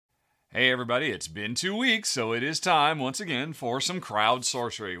Hey everybody, it's been 2 weeks, so it is time once again for some crowd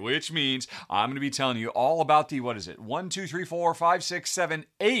sorcery, which means I'm going to be telling you all about the, 1, 2, 3, 4, 5, 6, 7,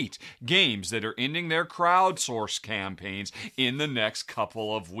 8 games that are ending their crowdsource campaigns in the next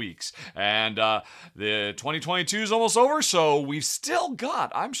couple of weeks. And the 2022 is almost over, so we've still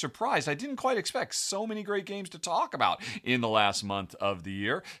got, I'm surprised, I didn't quite expect so many great games to talk about in the last month of the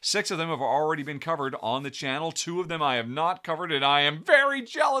year. 6 of them have already been covered on the channel, 2 of them I have not covered, and I am very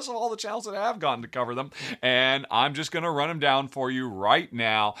jealous of all the channels that have gotten to cover them, and I'm just going to run them down for you right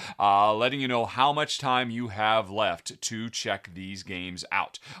now, letting you know how much time you have left to check these games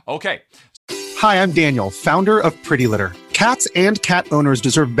out. Okay. Hi, I'm Daniel, founder of Pretty Litter. Cats and cat owners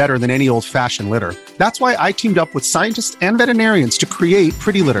deserve better than any old-fashioned litter. That's why I teamed up with scientists and veterinarians to create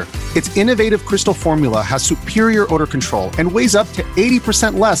Pretty Litter. Its innovative crystal formula has superior odor control and weighs up to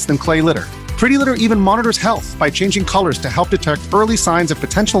 80% less than clay litter. Pretty Litter even monitors health by changing colors to help detect early signs of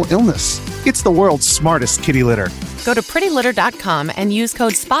potential illness. It's the world's smartest kitty litter. Go to prettylitter.com and use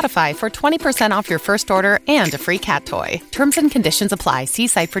code SPOTIFY for 20% off your first order and a free cat toy. Terms and conditions apply. See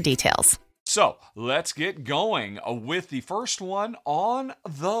site for details. So let's get going with the first one on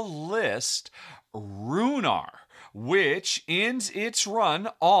the list, Runar, which ends its run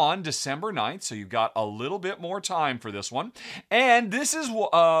on December 9th, so you've got a little bit more time for this one. And this is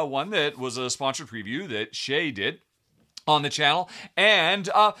one that was a sponsored preview that Shay did on the channel, and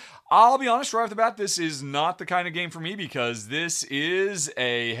I'll be honest right off the bat, this is not the kind of game for me because this is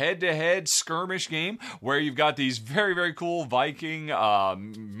a head-to-head skirmish game where you've got these very, very cool Viking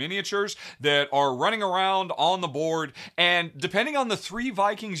miniatures that are running around on the board, and depending on the 3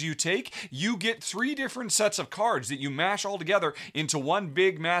 Vikings you take, you get 3 different sets of cards that you mash all together into one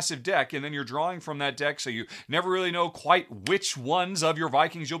big, massive deck, and then you're drawing from that deck, so you never really know quite which ones of your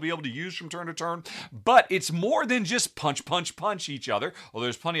Vikings you'll be able to use from turn to turn, but it's more than just punch, punch, punch each other, well,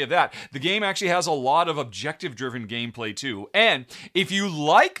 there's plenty of that. The game actually has a lot of objective-driven gameplay too, and if you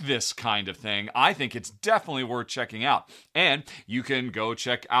like this kind of thing, I think it's definitely worth checking out. And you can go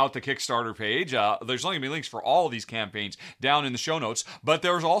check out the Kickstarter page. There's only going to be links for all of these campaigns down in the show notes, but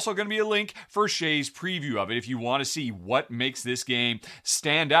there's also going to be a link for Shay's preview of it if you want to see what makes this game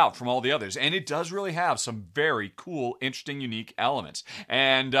stand out from all the others. And it does really have some very cool, interesting, unique elements.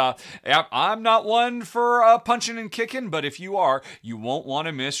 And I'm not one for punching and kicking, but if you are, you won't want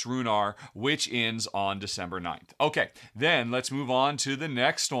to miss Runar, which ends on December 9th. Okay, then let's move on to the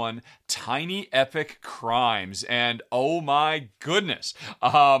next one, Tiny Epic Crimes. And oh my goodness,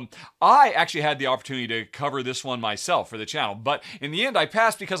 I actually had the opportunity to cover this one myself for the channel, but in the end I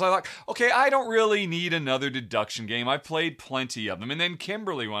passed because I thought, okay, I don't really need another deduction game. I've played plenty of them. And then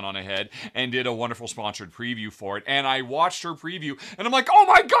Kimberly went on ahead and did a wonderful sponsored preview for it, and I watched her preview and I'm like, oh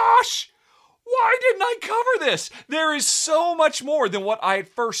my gosh! Why didn't I cover this? There is so much more than what I at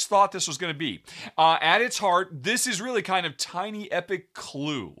first thought this was going to be. At its heart, this is really kind of Tiny Epic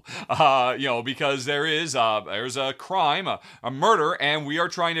Clue, because there's a crime, a murder, and we are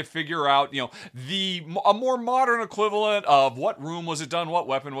trying to figure out, a more modern equivalent of what room was it done, what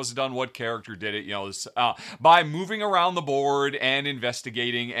weapon was it done, what character did it, by moving around the board and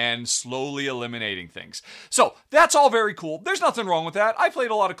investigating and slowly eliminating things. So that's all very cool. There's nothing wrong with that. I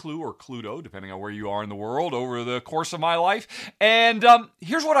played a lot of Clue or Cluedo, depending on where you are in the world over the course of my life. And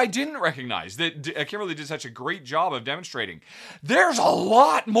here's what I didn't recognize that Kimberly did such a great job of demonstrating. There's a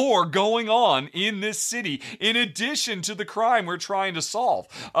lot more going on in this city in addition to the crime we're trying to solve.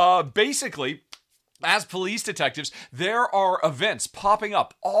 Basically, as police detectives, there are events popping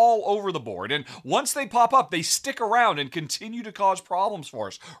up all over the board, and once they pop up, they stick around and continue to cause problems for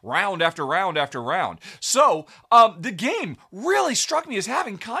us, round after round after round. So, the game really struck me as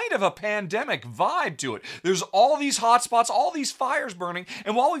having kind of a pandemic vibe to it. There's all these hotspots, all these fires burning,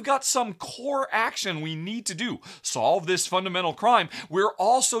 and while we've got some core action we need to do, solve this fundamental crime, we're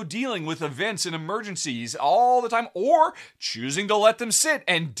also dealing with events and emergencies all the time, or choosing to let them sit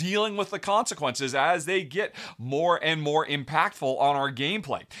and dealing with the consequences as they get more and more impactful on our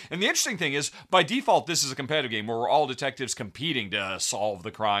gameplay. And the interesting thing is, by default, this is a competitive game where we're all detectives competing to solve the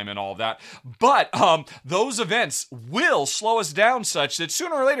crime and all of that. But those events will slow us down such that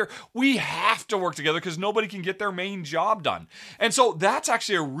sooner or later, we have to work together because nobody can get their main job done. And so that's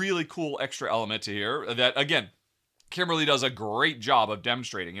actually a really cool extra element to here that, again, Kimberly does a great job of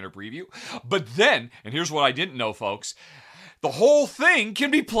demonstrating in her preview. But then, and here's what I didn't know, folks, the whole thing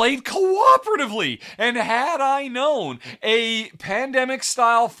can be played cooperatively. And had I known a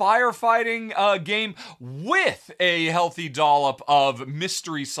pandemic-style firefighting game with a healthy dollop of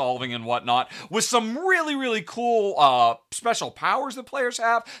mystery solving and whatnot, with some really, really cool special powers that players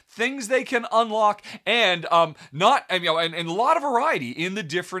have, things they can unlock, and and a lot of variety in the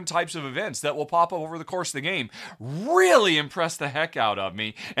different types of events that will pop up over the course of the game, really impressed the heck out of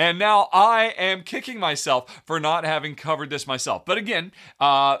me. And now I am kicking myself for not having covered this myself. But again,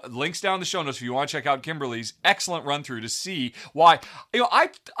 links down in the show notes if you want to check out Kimberly's excellent run through to see why.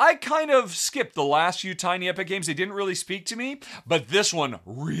 I kind of skipped the last few Tiny Epic games. They didn't really speak to me, but this one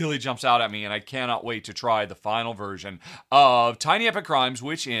really jumps out at me, and I cannot wait to try the final version of Tiny Epic Crimes,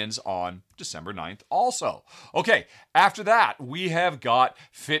 which ends on December 9th also. Okay, after that, we have got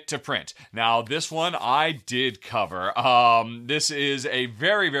Fit to Print. Now, this one I did cover. This is a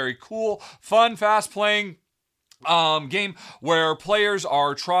very, very cool, fun, fast-playing game where players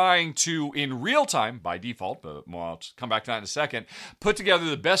are trying to, in real time, by default, but I'll come back to that in a second, put together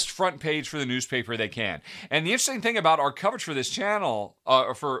the best front page for the newspaper they can. And the interesting thing about our coverage for this channel,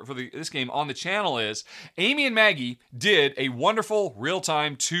 this game on the channel, is Amy and Maggie did a wonderful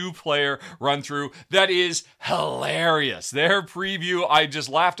real-time 2-player run-through that is hilarious. Their preview, I just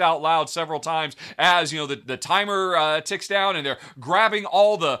laughed out loud several times as, the timer ticks down and they're grabbing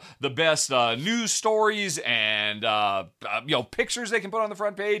all the best news stories and pictures they can put on the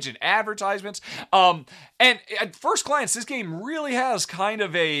front page and advertisements. And at first glance, this game really has kind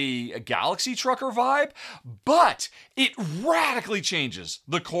of a Galaxy Trucker vibe, but it radically changes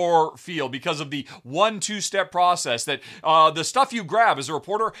the core feel because of the 1-2-step process that the stuff you grab as a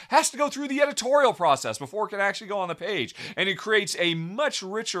reporter has to go through the editorial process before it can actually go on the page. And it creates a much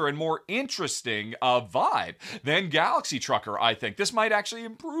richer and more interesting vibe than Galaxy Trucker, I think. This might actually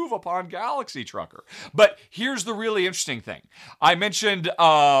improve upon Galaxy Trucker. But here's the really interesting thing. I mentioned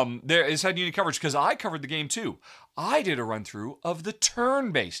there is head unit coverage because I covered the game too. I did a run-through of the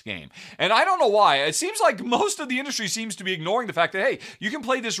turn-based game. And I don't know why. It seems like most of the industry seems to be ignoring the fact that, hey, you can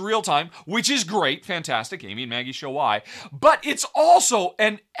play this real-time, which is great, fantastic. Amy and Maggie show why. But it's also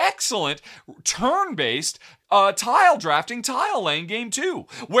an excellent turn-based tile drafting, tile laying game too,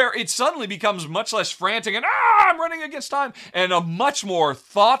 where it suddenly becomes much less frantic and I'm running against time, and a much more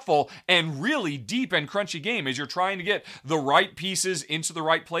thoughtful and really deep and crunchy game as you're trying to get the right pieces into the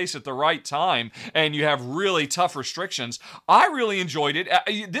right place at the right time, and you have really tough restrictions. I really enjoyed it.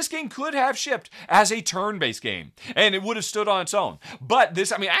 This game could have shipped as a turn-based game, and it would have stood on its own. But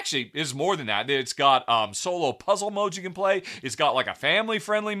this, actually, is more than that. It's got solo puzzle modes you can play. It's got like a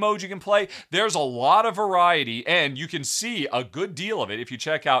family-friendly mode you can play. There's a lot of variety, and you can see a good deal of it if you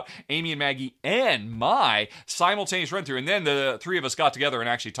check out Amy and Maggie and my simultaneous run-through. And then the three of us got together and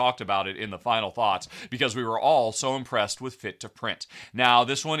actually talked about it in the final thoughts because we were all so impressed with Fit to Print. Now,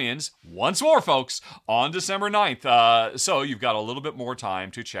 this one ends, once more, folks, on December 9th. So you've got a little bit more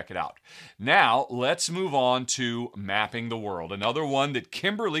time to check it out. Now, let's move on to Mapping the World, another one that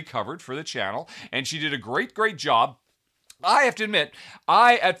Kimberly covered for the channel, and she did a great, great job. I have to admit,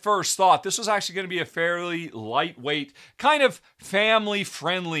 I at first thought this was actually going to be a fairly lightweight, kind of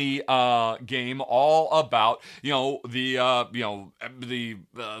family-friendly game, all about the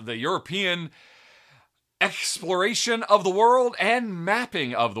European exploration of the world and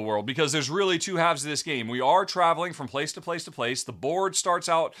mapping of the world, because there's really two halves of this game. We are traveling from place to place to place. The board starts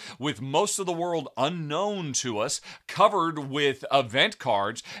out with most of the world unknown to us, covered with event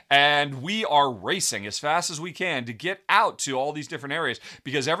cards, and we are racing as fast as we can to get out to all these different areas,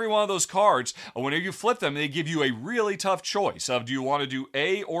 because every one of those cards, whenever you flip them, they give you a really tough choice of, do you want to do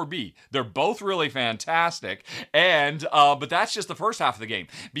A or B? They're both really fantastic, and but that's just the first half of the game,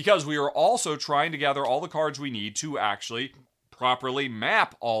 because we are also trying to gather all the cards we need to actually properly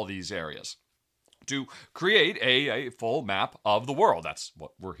map all these areas, to create a full map of the world. That's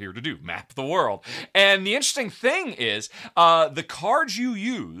what we're here to do, map the world. And the interesting thing is, the cards you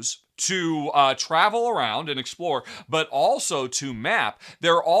use to travel around and explore, but also to map,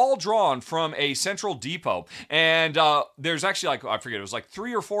 they're all drawn from a central depot. And there's actually, it was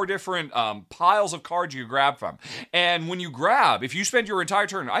 3 or 4 different piles of cards you grab from. And when you grab, if you spend your entire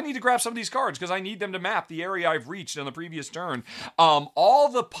turn, I need to grab some of these cards because I need them to map the area I've reached in the previous turn. All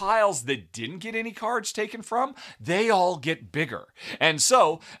the piles that didn't get any cards taken from, they all get bigger. And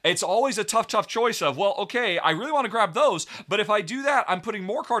so it's always a tough choice of, well, okay, I really want to grab those, but if I do that, I'm putting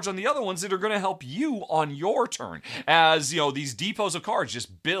more cards on the other ones that are going to help you on your turn, as these depots of cards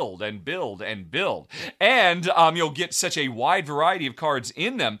just build and build and build, and you'll get such a wide variety of cards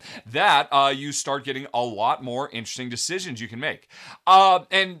in them that you start getting a lot more interesting decisions you can make.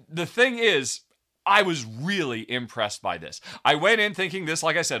 And the thing is, I was really impressed by this. I went in thinking this,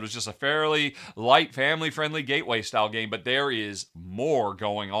 like I said, was just a fairly light, family-friendly gateway-style game, but there is more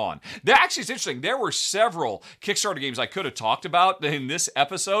going on. Actually, it's interesting. There were several Kickstarter games I could have talked about in this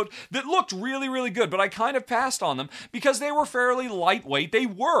episode that looked really, really good, but I kind of passed on them because they were fairly lightweight. They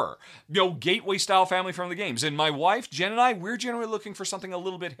were, gateway-style, family-friendly games. And my wife, Jen, and I, we're generally looking for something a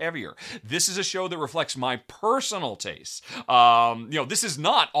little bit heavier. This is a show that reflects my personal tastes. This is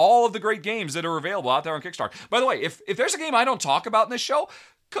not all of the great games that are available out there on Kickstarter. By the way, if there's a game I don't talk about in this show,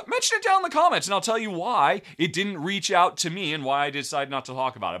 mention it down in the comments and I'll tell you why it didn't reach out to me and why I decided not to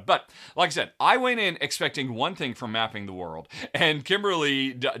talk about it. But like I said, I went in expecting one thing from Mapping the World, and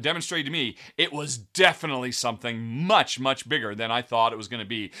Kimberly demonstrated to me it was definitely something much, much bigger than I thought it was going to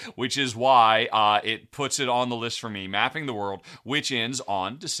be, which is why it puts it on the list for me, Mapping the World, which ends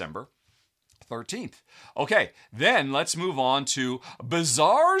on December 13th. Okay, then let's move on to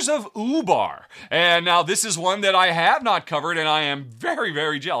Bazaars of Ubar. And now this is one that I have not covered, and I am very,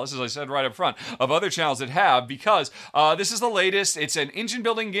 very jealous, as I said right up front, of other channels that have, because this is the latest. It's an engine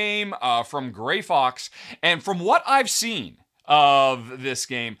building game from Gray Fox, and from what I've seen of this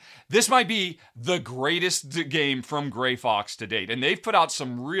game, this might be the greatest game from Gray Fox to date. And they've put out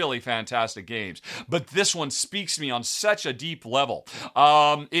some really fantastic games, but this one speaks to me on such a deep level.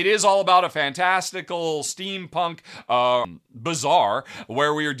 It is all about a fantastical steampunk bazaar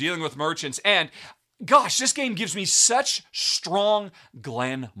where we are dealing with merchants, and gosh, this game gives me such strong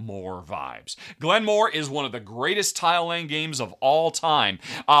Glenmore vibes. Glenmore is one of the greatest tile laying games of all time,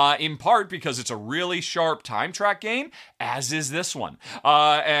 in part because it's a really sharp time track game, as is this one.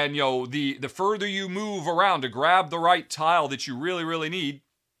 And the further you move around to grab the right tile that you really, really need,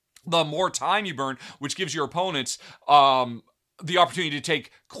 the more time you burn, which gives your opponents the opportunity to take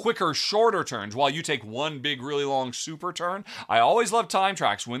quicker, shorter turns while you take one big, really long super turn. I always love time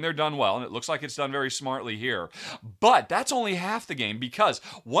tracks when they're done well, and it looks like it's done very smartly here. But that's only half the game, because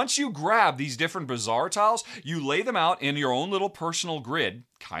once you grab these different bazaar tiles, you lay them out in your own little personal grid,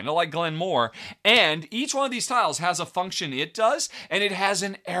 kind of like Glenmore, and each one of these tiles has a function it does, and it has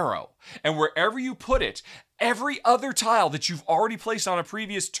an arrow. And wherever you put it, every other tile that you've already placed on a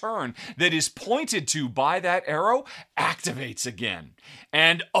previous turn that is pointed to by that arrow activates again.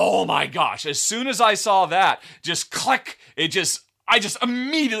 And oh my gosh, as soon as I saw that, just click, I just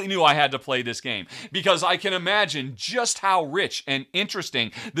immediately knew I had to play this game, because I can imagine just how rich and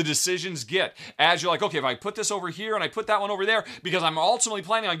interesting the decisions get as you're like, okay, if I put this over here and I put that one over there, because I'm ultimately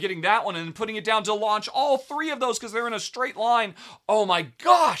planning on getting that one and putting it down to launch all three of those because they're in a straight line. Oh my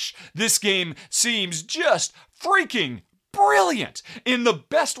gosh, this game seems just freaking brilliant in the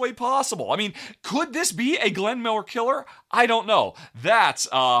best way possible. I mean, could this be a Glenmore killer? I don't know. That's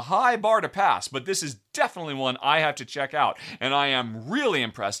a high bar to pass, but this is definitely one I have to check out, and I am really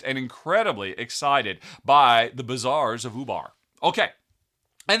impressed and incredibly excited by the Bazaars of Ubar. Okay.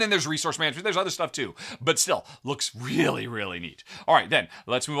 And then there's resource management. There's other stuff too, but still looks really, really neat. All right, then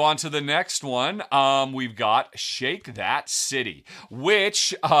let's move on to the next one. We've got Shake That City,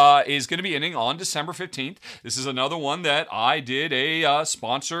 which is going to be ending on December 15th. This is another one that I did a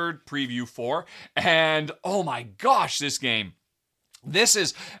sponsored preview for, and oh my gosh, this game. This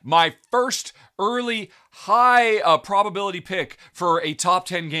is my first early high probability pick for a top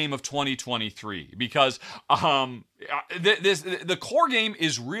 10 game of 2023, because the core game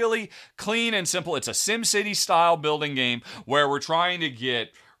is really clean and simple. It's a SimCity style building game where we're trying to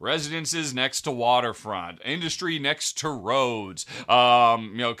get residences next to waterfront, industry next to roads,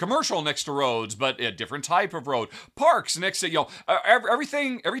 commercial next to roads, but a different type of road, parks next to,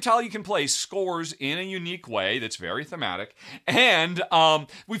 everything, every tile you can place scores in a unique way that's very thematic. And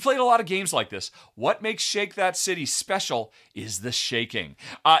we played a lot of games like this. What makes Shake That City special is the shaking.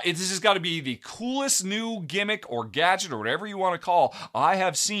 This has got to be the coolest new gimmick or gadget or whatever you want to call I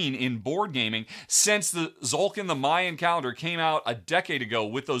have seen in board gaming since the Tzolk'in the Mayan calendar came out a decade ago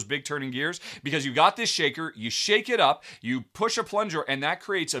with those big turning gears, because you got this shaker, you shake it up, you push a plunger, and that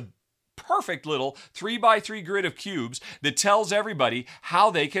creates a perfect little 3x3 grid of cubes that tells everybody how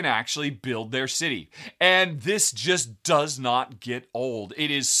they can actually build their city. And this just does not get old.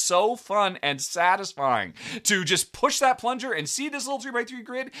 It is so fun and satisfying to just push that plunger and see this little 3x3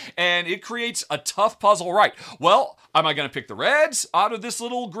 grid, and it creates a tough puzzle. Right, well, am I going to pick the reds out of this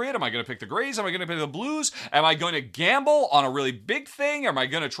little grid? Am I going to pick the grays? Am I going to pick the blues? Am I going to gamble on a really big thing? Am I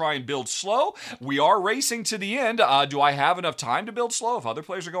going to try and build slow? We are racing to the end. Do I have enough time to build slow if other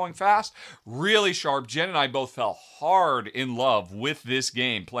players are going fast? Really sharp. Jen and I both fell hard in love with this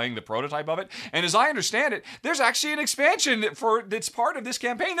game, playing the prototype of it. And as I understand it, there's actually an expansion that's part of this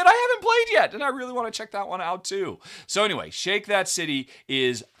campaign that I haven't played yet, and I really want to check that one out too. So anyway, Shake That City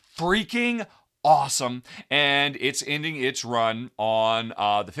is freaking awesome, and it's ending its run on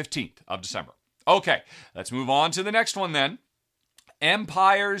the 15th of December. Okay, let's move on to the next one then.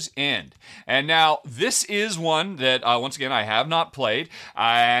 Empire's End. And now, this is one that, once again, I have not played,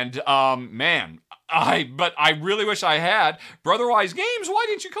 and, but I really wish I had. Brotherwise Games, why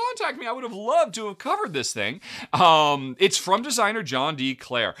didn't you contact me? I would have loved to have covered this thing. It's from designer John D.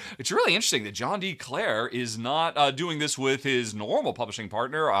 Clare. It's really interesting that John D. Clare is not doing this with his normal publishing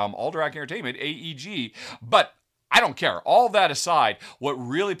partner, Alderac Entertainment, AEG, but I don't care. All that aside, what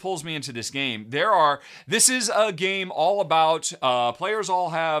really pulls me into this game, this is a game all about, players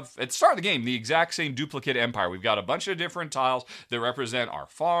all have, at the start of the game, the exact same duplicate empire. We've got a bunch of different tiles that represent our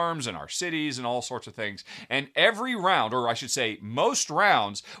farms and our cities and all sorts of things. And every round, or I should say most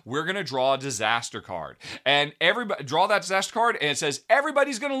rounds, we're going to draw a disaster card. And everybody draw that disaster card, and it says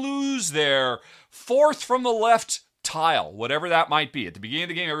everybody's going to lose their fourth from the left tile, whatever that might be. At the beginning of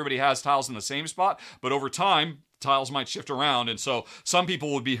the game, everybody has tiles in the same spot, but over time, tiles might shift around, and so some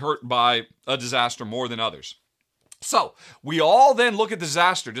people would be hurt by a disaster more than others. So we all then look at the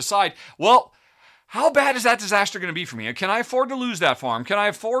disaster, decide, well, how bad is that disaster going to be for me? Can I afford to lose that farm? Can I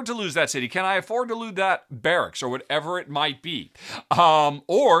afford to lose that city? Can I afford to lose that barracks or whatever it might be?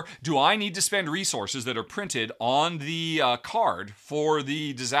 Or do I need to spend resources that are printed on the card for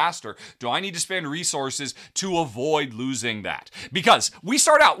the disaster? Do I need to spend resources to avoid losing that? Because we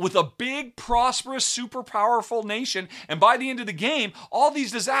start out with a big, prosperous, super powerful nation, and by the end of the game, all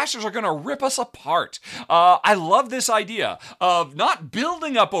these disasters are going to rip us apart. I love this idea of not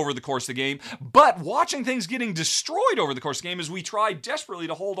building up over the course of the game, but watching things getting destroyed over the course of the game as we try desperately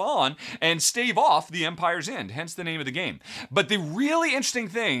to hold on and stave off the Empire's End, hence the name of the game. But the really interesting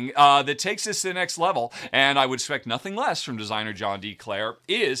thing that takes this to the next level, and I would expect nothing less from designer John D. Clare,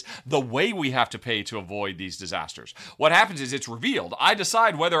 is the way we have to pay to avoid these disasters. What happens is it's revealed. I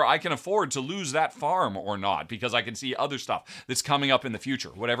decide whether I can afford to lose that farm or not, because I can see other stuff that's coming up in the future,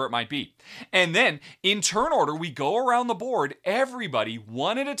 whatever it might be. And then, in turn order, we go around the board, everybody,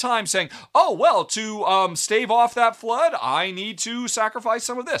 one at a time, saying, oh, well, to stave off that flood, I need to sacrifice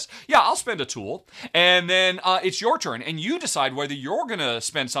some of this. Yeah, I'll spend a tool. And then it's your turn, and you decide whether you're going to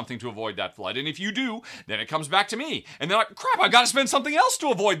spend something to avoid that flood. And if you do, then it comes back to me. And then, crap, I've got to spend something else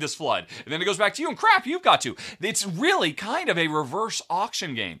to avoid this flood. And then it goes back to you, and crap, you've got to. It's really kind of a reverse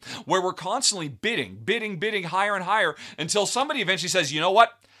auction game, where we're constantly bidding higher and higher, until somebody eventually says, you know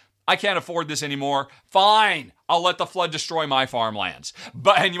what? I can't afford this anymore. Fine, I'll let the flood destroy my farmlands.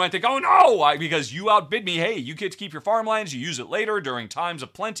 And you might think, oh no, because you outbid me. Hey, you get to keep your farmlands. You use it later during times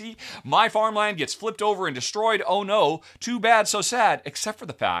of plenty. My farmland gets flipped over and destroyed. Oh no, too bad, so sad. Except for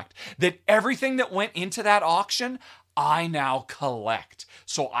the fact that everything that went into that auction, I now collect.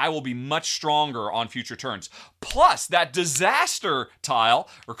 So I will be much stronger on future turns. Plus, that disaster tile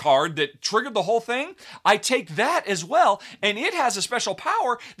or card that triggered the whole thing, I take that as well, and it has a special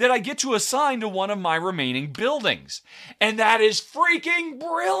power that I get to assign to one of my remaining buildings. And that is freaking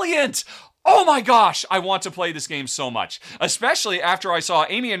brilliant! Oh my gosh, I want to play this game so much. Especially after I saw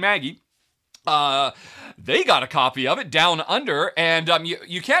Amy and Maggie, they got a copy of it down under, and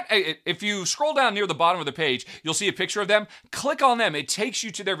you can't, if you scroll down near the bottom of the page, you'll see a picture of them. Click on them. It takes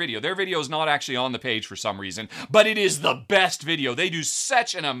you to their video. Their video is not actually on the page for some reason, but it is the best video. They do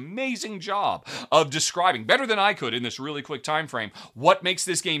such an amazing job of describing, better than I could in this really quick time frame, what makes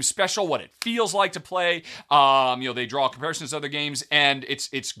this game special, what it feels like to play. They draw comparisons to other games, and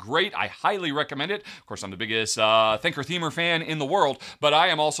it's great. I highly recommend it. Of course, I'm the biggest Thinker-Themer fan in the world, but I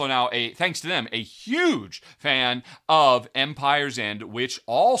am also now, thanks to them, a huge fan of Empire's End, which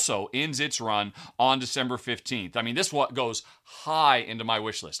also ends its run on December 15th. I mean, this one goes high into my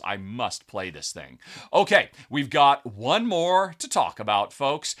wish list. I must play this thing. Okay, we've got one more to talk about,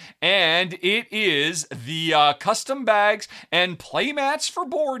 folks, and it is the custom bags and playmats for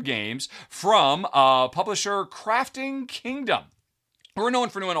board games from publisher Crafting Kingdom. We're known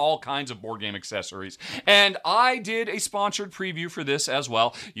for doing all kinds of board game accessories, and I did a sponsored preview for this as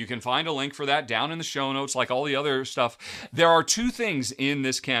well. You can find a link for that down in the show notes, like all the other stuff. There are two things in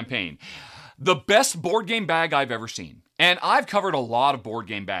this campaign. The best board game bag I've ever seen. And I've covered a lot of board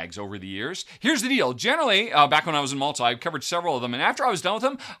game bags over the years. Here's the deal. Generally, back when I was in Malta, I covered several of them. And after I was done with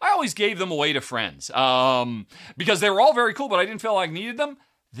them, I always gave them away to friends. Because they were all very cool, but I didn't feel like I needed them.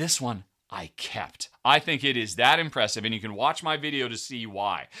 This one, I kept. I think it is that impressive, and you can watch my video to see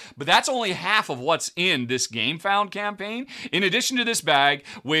why. But that's only half of what's in this GameFound campaign. In addition to this bag,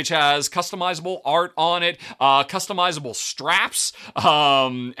 which has customizable art on it, customizable straps,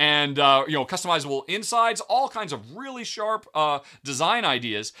 and customizable insides, all kinds of really sharp design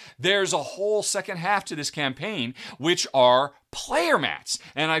ideas, there's a whole second half to this campaign, which are player mats.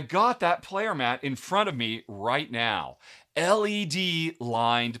 And I've got that player mat in front of me right now. LED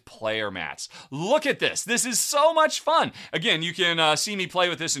lined player mats. Look at this. This is so much fun. Again, you can see me play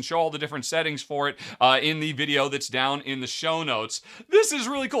with this and show all the different settings for it in the video that's down in the show notes. This is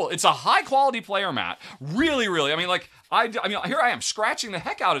really cool. It's a high quality player mat. Really, really. I mean, here I am scratching the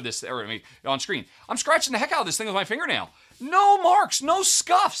heck out of this on screen. I'm scratching the heck out of this thing with my fingernail. No marks, no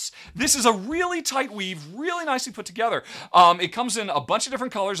scuffs. This is a really tight weave, really nicely put together. It comes in a bunch of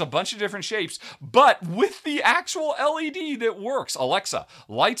different colors, a bunch of different shapes, but with the actual LED that works. Alexa,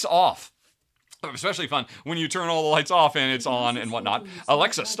 lights off. Especially fun when you turn all the lights off and it's on and whatnot.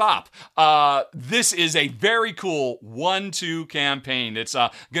 Alexa, stop. This is a very cool 1-2 campaign. It's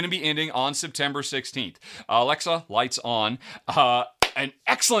going to be ending on September 16th. Alexa, lights on. An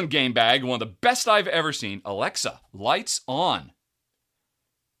excellent game bag, one of the best I've ever seen. Alexa, lights on.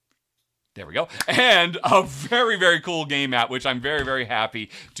 There we go. And a very, very cool game mat, which I'm very, very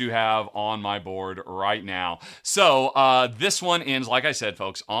happy to have on my board right now. So this one ends, like I said,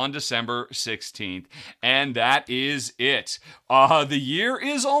 folks, on December 16th. And that is it. The year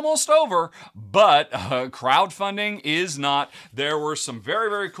is almost over, but crowdfunding is not. There were some very,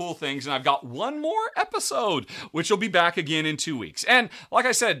 very cool things. And I've got one more episode, which will be back again in 2 weeks. And like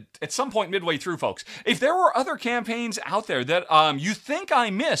I said, at some point midway through, folks, if there were other campaigns out there that you think I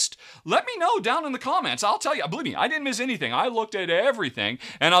missed, let me know down in the comments. I'll tell you, believe me, I didn't miss anything. I looked at everything,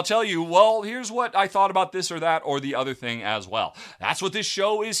 and I'll tell you, well, here's what I thought about this or that or the other thing as well. That's what this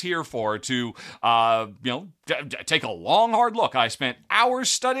show is here for, to, take a long, hard look. I spent hours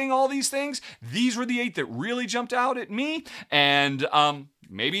studying all these things. These were the 8 that really jumped out at me, and,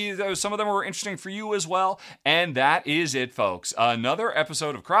 maybe some of them were interesting for you as well. And that is it, folks. Another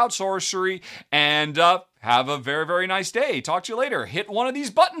episode of Crowd Sorcery. And have a very, very nice day. Talk to you later. Hit one of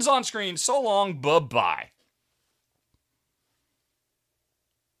these buttons on screen. So long. Bye-bye.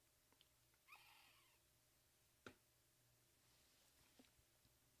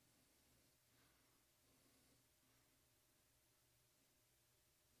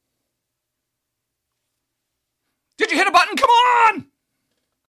 Did you hit a button? Come on.